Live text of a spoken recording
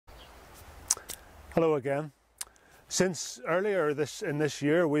Hello again. Since earlier in this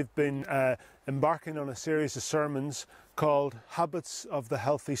year, we've been embarking on a series of sermons called Habits of the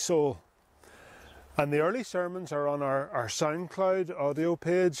Healthy Soul. And the early sermons are on our SoundCloud audio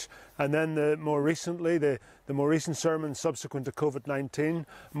page, and then the more recent sermons subsequent to COVID-19,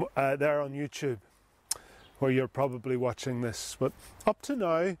 they're on YouTube, where you're probably watching this. But up to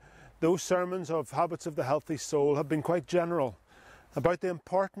now, those sermons of Habits of the Healthy Soul have been quite general, about the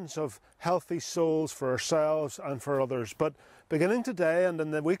importance of healthy souls for ourselves and for others. But beginning today and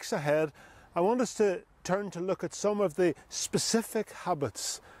in the weeks ahead, I want us to turn to look at some of the specific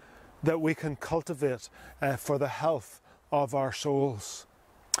habits that we can cultivate for the health of our souls.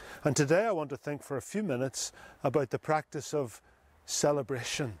 And today I want to think for a few minutes about the practice of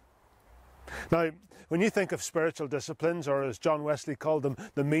celebration. Now, when you think of spiritual disciplines, or as John Wesley called them,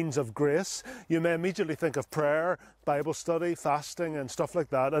 the means of grace, you may immediately think of prayer, Bible study, fasting and stuff like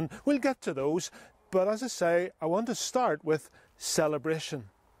that. And we'll get to those. But as I say, I want to start with celebration.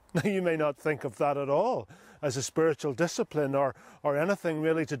 Now, you may not think of that at all as a spiritual discipline or anything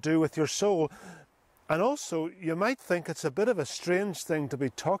really to do with your soul. And also, you might think it's a bit of a strange thing to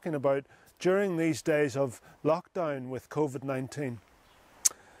be talking about during these days of lockdown with COVID-19.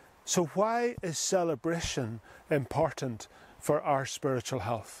 So why is celebration important for our spiritual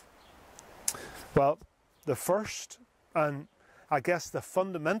health? Well, the first and I guess the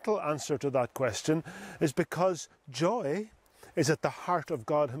fundamental answer to that question is because joy is at the heart of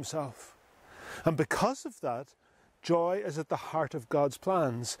God Himself. And because of that, joy is at the heart of God's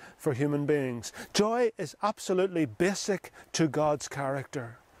plans for human beings. Joy is absolutely basic to God's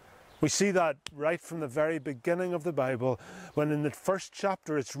character. We see that right from the very beginning of the Bible, when in the first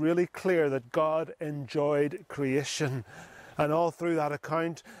chapter it's really clear that God enjoyed creation. And all through that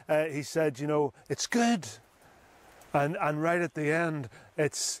account, He said, you know, it's good. And right at the end,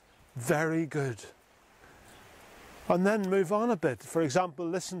 it's very good. And then move on a bit. For example,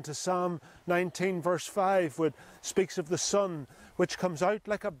 listen to Psalm 19 verse 5, which speaks of the sun, which comes out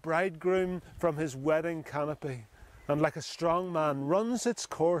like a bridegroom from his wedding canopy, and like a strong man runs its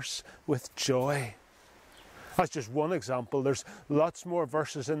course with joy. That's just one example. There's lots more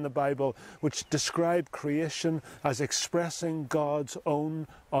verses in the Bible which describe creation as expressing God's own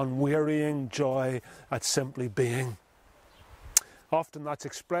unwearying joy at simply being. Often that's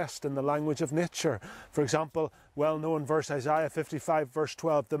expressed in the language of nature. For example, well-known verse Isaiah 55 verse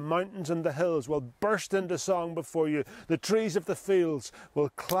 12, the mountains and the hills will burst into song before you. The trees of the fields will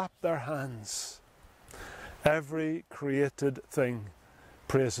clap their hands. Every created thing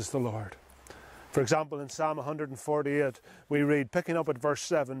praises the Lord. For example, in Psalm 148, we read, picking up at verse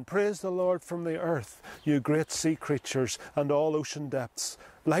 7, praise the Lord from the earth, you great sea creatures and all ocean depths,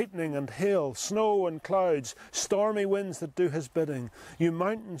 lightning and hail, snow and clouds, stormy winds that do His bidding, you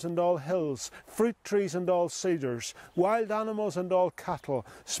mountains and all hills, fruit trees and all cedars, wild animals and all cattle,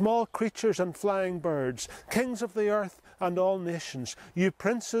 small creatures and flying birds, kings of the earth and all nations, you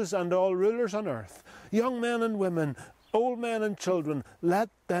princes and all rulers on earth, young men and women, old men and children, let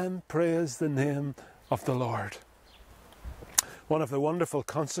them praise the name of the Lord. One of the wonderful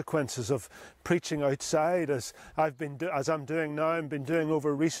consequences of preaching outside, as I'm doing now and been doing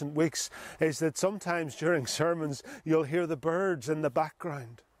over recent weeks, is that sometimes during sermons you'll hear the birds in the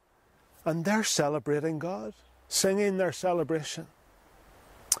background, and they're celebrating God, singing their celebration.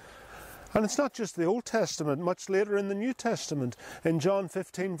 And it's not just the Old Testament. Much later in the New Testament, in John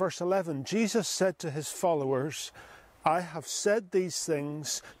 15 verse 11, Jesus said to His followers, I have said these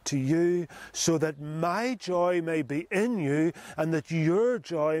things to you so that my joy may be in you and that your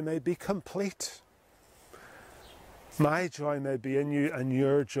joy may be complete. My joy may be in you and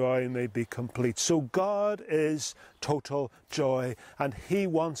your joy may be complete. So God is total joy, and He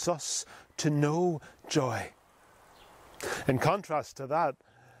wants us to know joy. In contrast to that,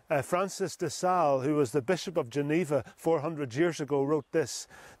 Francis de Sales, who was the Bishop of Geneva 400 years ago, wrote this,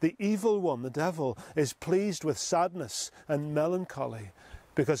 the evil one, the devil, is pleased with sadness and melancholy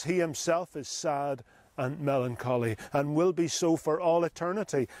because he himself is sad and melancholy and will be so for all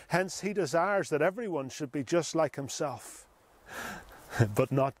eternity. Hence he desires that everyone should be just like himself.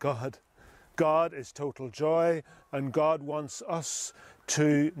 But not God. God is total joy, and God wants us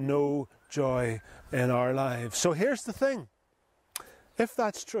to know joy in our lives. So here's the thing. If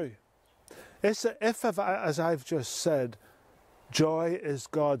that's true, if, as I've just said, joy is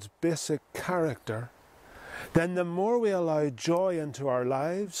God's basic character, then the more we allow joy into our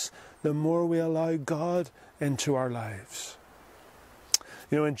lives, the more we allow God into our lives.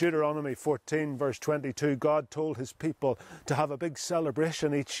 You know, in Deuteronomy 14 verse 22, God told His people to have a big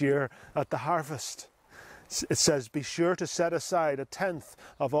celebration each year at the harvest. It says, be sure to set aside 1/10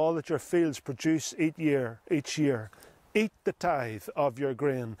 of all that your fields produce each year. Eat the tithe of your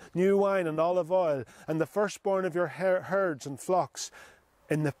grain, new wine and olive oil, and the firstborn of your herds and flocks,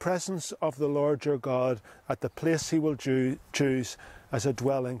 in the presence of the Lord your God, at the place he will choose as a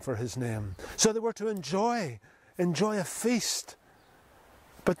dwelling for his name. So they were to enjoy a feast.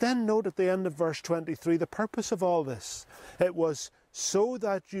 But then note at the end of verse 23, the purpose of all this. It was so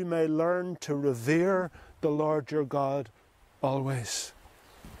that you may learn to revere the Lord your God always.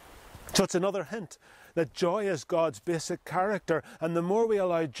 So it's another hint that joy is God's basic character, and the more we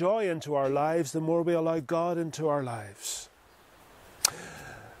allow joy into our lives, the more we allow God into our lives.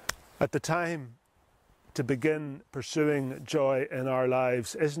 At the time to begin pursuing joy in our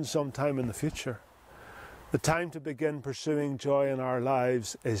lives isn't sometime in the future. The time to begin pursuing joy in our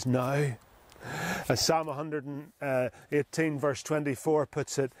lives is now. As Psalm 118 verse 24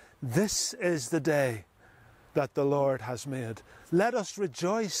 puts it, this is the day that the Lord has made. Let us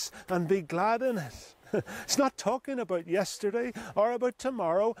rejoice and be glad in it. It's not talking about yesterday or about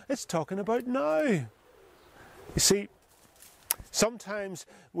tomorrow. It's talking about now. You see, sometimes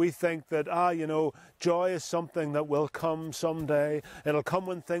we think that, joy is something that will come someday. It'll come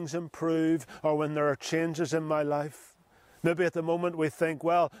when things improve or when there are changes in my life. Maybe at the moment we think,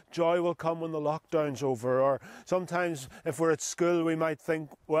 well, joy will come when the lockdown's over. Or sometimes if we're at school we might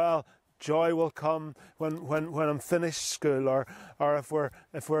think, well, joy will come when I'm finished school. Or if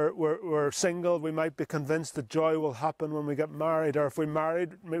we're single, we might be convinced that joy will happen when we get married. Or if we're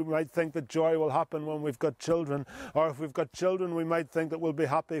married, we might think that joy will happen when we've got children. Or if we've got children, we might think that we'll be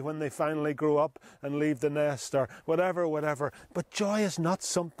happy when they finally grow up and leave the nest, or whatever. But joy is not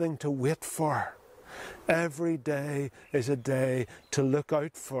something to wait for. Every day is a day to look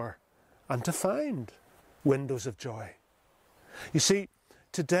out for and to find windows of joy. You see,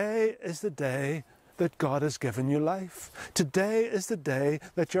 today is the day that God has given you life. Today is the day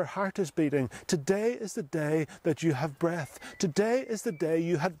that your heart is beating. Today is the day that you have breath. Today is the day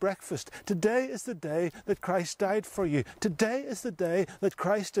you had breakfast. Today is the day that Christ died for you. Today is the day that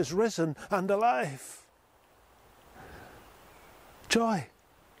Christ is risen and alive. Joy.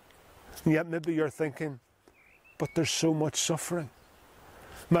 And yet maybe you're thinking, but there's so much suffering.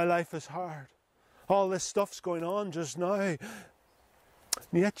 My life is hard. All this stuff's going on just now.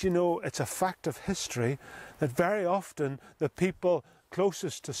 And yet, it's a fact of history that very often the people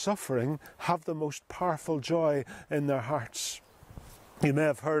closest to suffering have the most powerful joy in their hearts. You may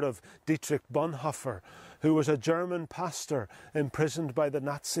have heard of Dietrich Bonhoeffer, who was a German pastor imprisoned by the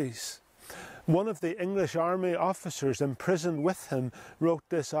Nazis. One of the English army officers imprisoned with him wrote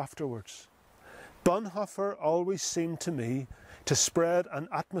this afterwards. Bonhoeffer always seemed to me to spread an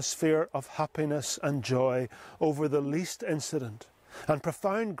atmosphere of happiness and joy over the least incident, and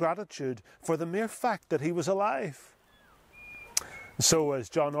profound gratitude for the mere fact that he was alive. So, as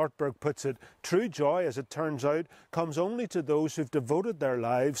John Ortberg puts it, true joy, as it turns out, comes only to those who've devoted their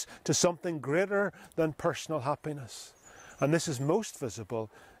lives to something greater than personal happiness. And this is most visible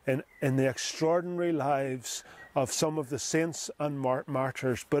in the extraordinary lives of some of the saints and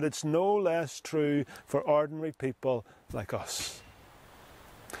martyrs, but it's no less true for ordinary people like us.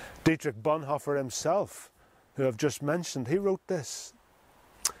 Dietrich Bonhoeffer himself, who I've just mentioned, he wrote this: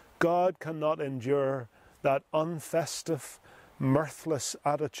 God cannot endure that unfestive, mirthless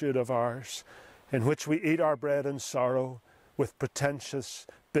attitude of ours, in which we eat our bread in sorrow, with pretentious,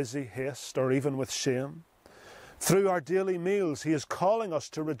 busy haste, or even with shame. Through our daily meals, he is calling us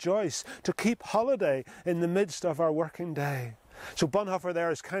to rejoice, to keep holiday in the midst of our working day. So Bonhoeffer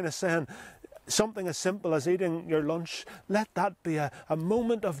there is kind of saying, something as simple as eating your lunch, let that be a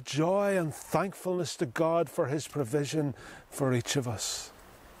moment of joy and thankfulness to God for his provision for each of us.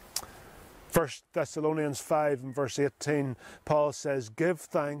 1 Thessalonians 5 and verse 18, Paul says, give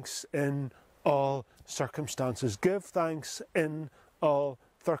thanks in all circumstances. Give thanks in all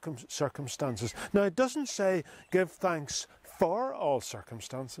circumstances. Now, it doesn't say give thanks for all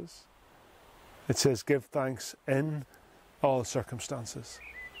circumstances. It says give thanks in all circumstances.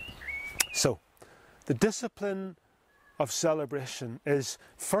 So, the discipline of celebration is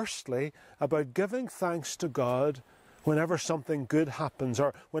firstly about giving thanks to God whenever something good happens,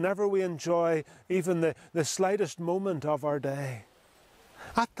 or whenever we enjoy even the slightest moment of our day.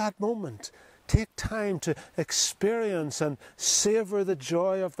 At that moment, take time to experience and savour the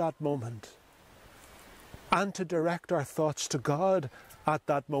joy of that moment, and to direct our thoughts to God at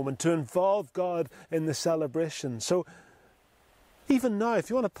that moment, to involve God in the celebration. So even now, if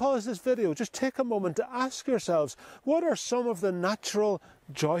you want to pause this video, just take a moment to ask yourselves, what are some of the natural,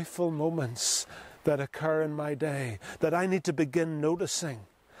 joyful moments that occur in my day that I need to begin noticing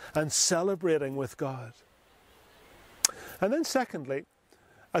and celebrating with God? And then secondly,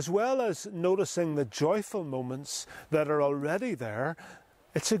 as well as noticing the joyful moments that are already there,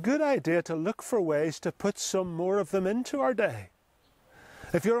 it's a good idea to look for ways to put some more of them into our day.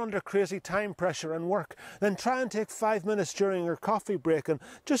 If you're under crazy time pressure and work, then try and take 5 minutes during your coffee break and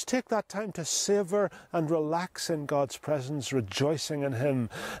just take that time to savour and relax in God's presence, rejoicing in Him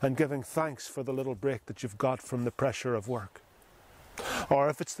and giving thanks for the little break that you've got from the pressure of work. Or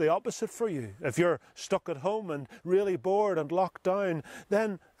if it's the opposite for you, if you're stuck at home and really bored and locked down,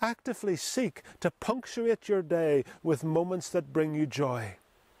 then actively seek to punctuate your day with moments that bring you joy.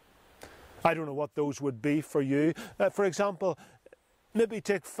 I don't know what those would be for you. For example, maybe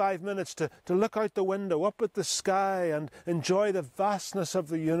take 5 minutes to look out the window, up at the sky, and enjoy the vastness of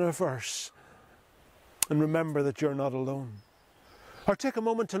the universe. And remember that you're not alone. Or take a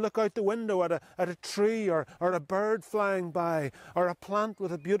moment to look out the window at a tree or a bird flying by or a plant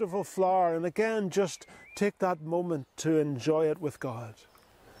with a beautiful flower, and again just take that moment to enjoy it with God.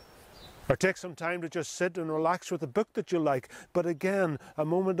 Or take some time to just sit and relax with a book that you like, but again a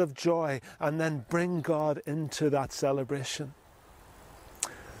moment of joy, and then bring God into that celebration.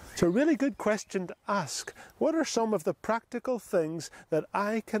 It's a really good question to ask. What are some of the practical things that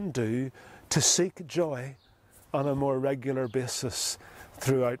I can do to seek joy on a more regular basis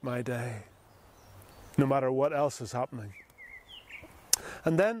throughout my day, no matter what else is happening?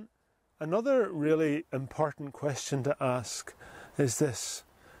 And then another really important question to ask is this: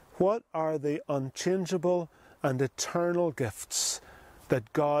 what are the unchangeable and eternal gifts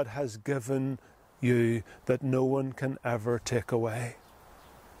that God has given you that no one can ever take away?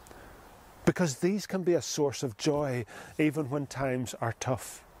 Because these can be a source of joy even when times are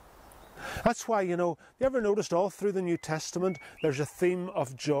tough. That's why, you ever noticed all through the New Testament there's a theme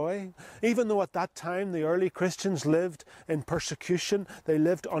of joy? Even though at that time the early Christians lived in persecution, they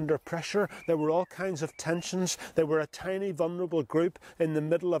lived under pressure, there were all kinds of tensions, they were a tiny vulnerable group in the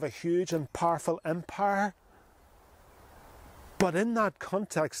middle of a huge and powerful empire. But in that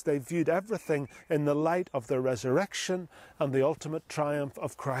context they viewed everything in the light of the resurrection and the ultimate triumph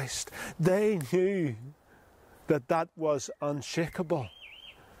of Christ. They knew that that was unshakable,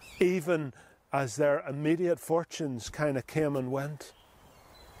 even as their immediate fortunes kind of came and went.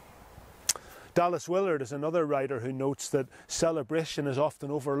 Dallas Willard is another writer who notes that celebration is often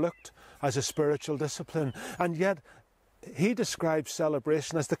overlooked as a spiritual discipline, and yet he describes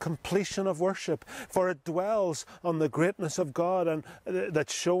celebration as the completion of worship, for it dwells on the greatness of God and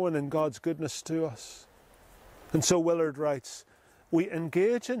that's shown in God's goodness to us. And so Willard writes, "We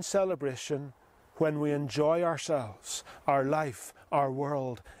engage in celebration when we enjoy ourselves, our life, our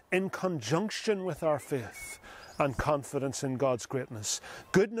world, in conjunction with our faith and confidence in God's greatness,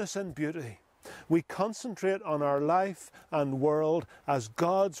 goodness and beauty. We concentrate on our life and world as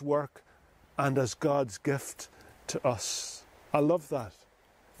God's work and as God's gift to us." I love that.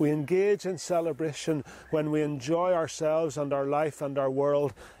 We engage in celebration when we enjoy ourselves and our life and our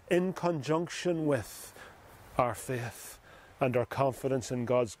world in conjunction with our faith and our confidence in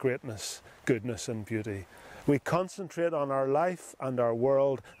God's greatness, goodness and beauty. We concentrate on our life and our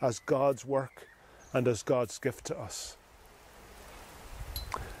world as God's work and as God's gift to us.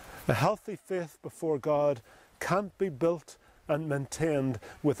 A healthy faith before God can't be built and maintained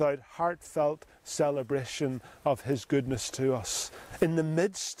without heartfelt celebration of His goodness to us in the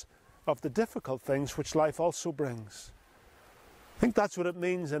midst of the difficult things which life also brings. I think that's what it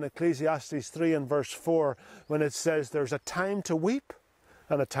means in Ecclesiastes 3 and verse 4 when it says there's a time to weep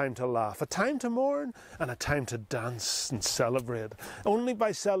and a time to laugh, a time to mourn and a time to dance and celebrate. Only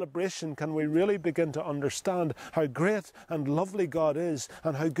by celebration can we really begin to understand how great and lovely God is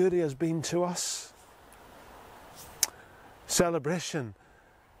and how good He has been to us. Celebration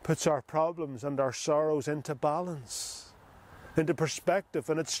puts our problems and our sorrows into balance, into perspective,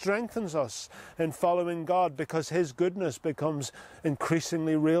 and it strengthens us in following God because His goodness becomes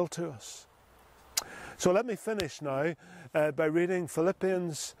increasingly real to us. So let me finish now by reading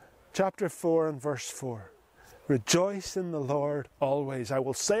Philippians chapter 4 and verse 4. Rejoice in the Lord always. I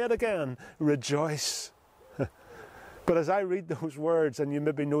will say it again, rejoice. But as I read those words, and you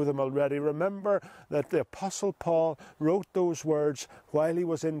maybe know them already, remember that the Apostle Paul wrote those words while he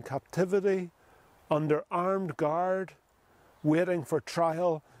was in captivity, under armed guard, waiting for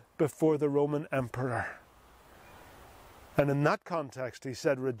trial before the Roman emperor. And in that context he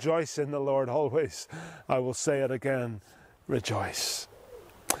said, rejoice in the Lord always. I will say it again, rejoice.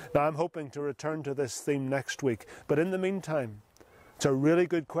 Now I'm hoping to return to this theme next week, but in the meantime, it's a really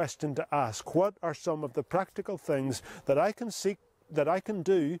good question to ask. What are some of the practical things that I can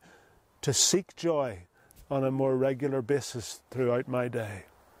do to seek joy on a more regular basis throughout my day?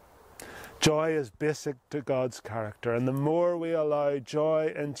 Joy is basic to God's character, and the more we allow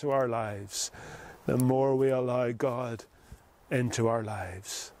joy into our lives, the more we allow God into our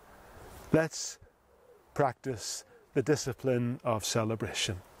lives. Let's practice the discipline of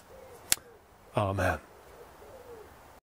celebration. Amen.